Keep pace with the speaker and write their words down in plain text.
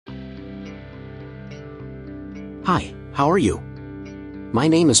Hi, how are you? My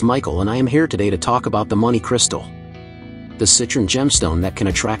name is Michael and I am here today to talk about the money crystal, the Citrine gemstone that can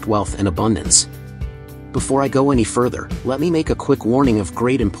attract wealth and abundance. Before I go any further, let me make a quick warning of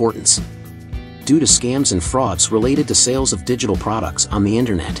great importance. Due to scams and frauds related to sales of digital products on the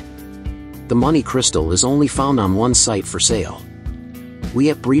internet, the money crystal is only found on one site for sale. We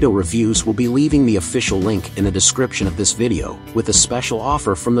at Burrito Reviews will be leaving the official link in the description of this video with a special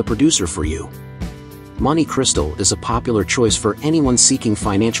offer from the producer for you. Money crystal is a popular choice for anyone seeking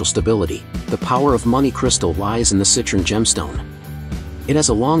financial stability. The power of money crystal lies in the Citrine gemstone. It has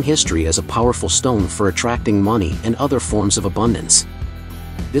a long history as a powerful stone for attracting money and other forms of abundance.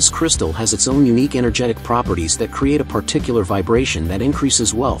 This crystal has its own unique energetic properties that create a particular vibration that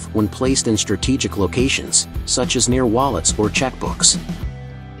increases wealth when placed in strategic locations, such as near wallets or checkbooks.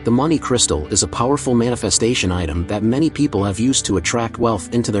 The money crystal is a powerful manifestation item that many people have used to attract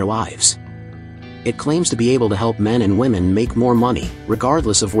wealth into their lives. It claims to be able to help men and women make more money,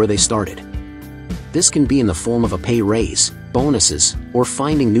 regardless of where they started. This can be in the form of a pay raise, bonuses, or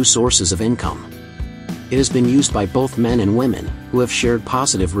finding new sources of income. It has been used by both men and women, who have shared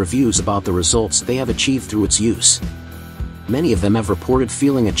positive reviews about the results they have achieved through its use. Many of them have reported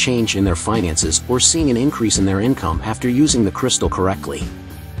feeling a change in their finances or seeing an increase in their income after using the crystal correctly.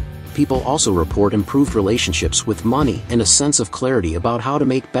 People also report improved relationships with money and a sense of clarity about how to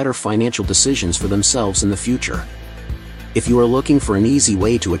make better financial decisions for themselves in the future. If you are looking for an easy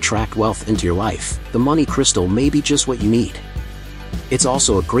way to attract wealth into your life, the money crystal may be just what you need. It's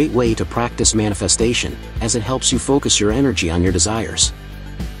also a great way to practice manifestation, as it helps you focus your energy on your desires.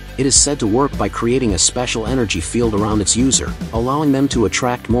 It is said to work by creating a special energy field around its user, allowing them to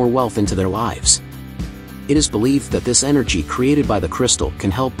attract more wealth into their lives. It is believed that this energy created by the crystal can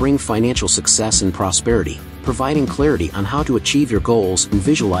help bring financial success and prosperity, providing clarity on how to achieve your goals and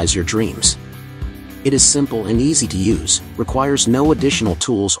visualize your dreams. It is simple and easy to use, requires no additional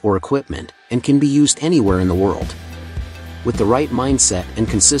tools or equipment, and can be used anywhere in the world. With the right mindset and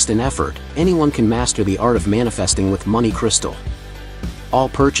consistent effort, anyone can master the art of manifesting with money crystal. All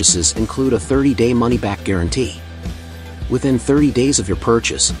purchases include a 30-day money-back guarantee. Within 30 days of your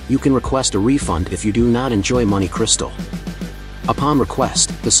purchase, you can request a refund if you do not enjoy money crystal. Upon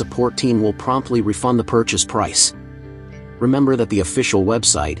request, the support team will promptly refund the purchase price. Remember that the official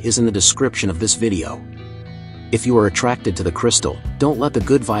website is in the description of this video. If you are attracted to the crystal, don't let the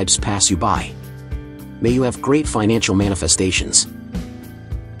good vibes pass you by. May you have great financial manifestations.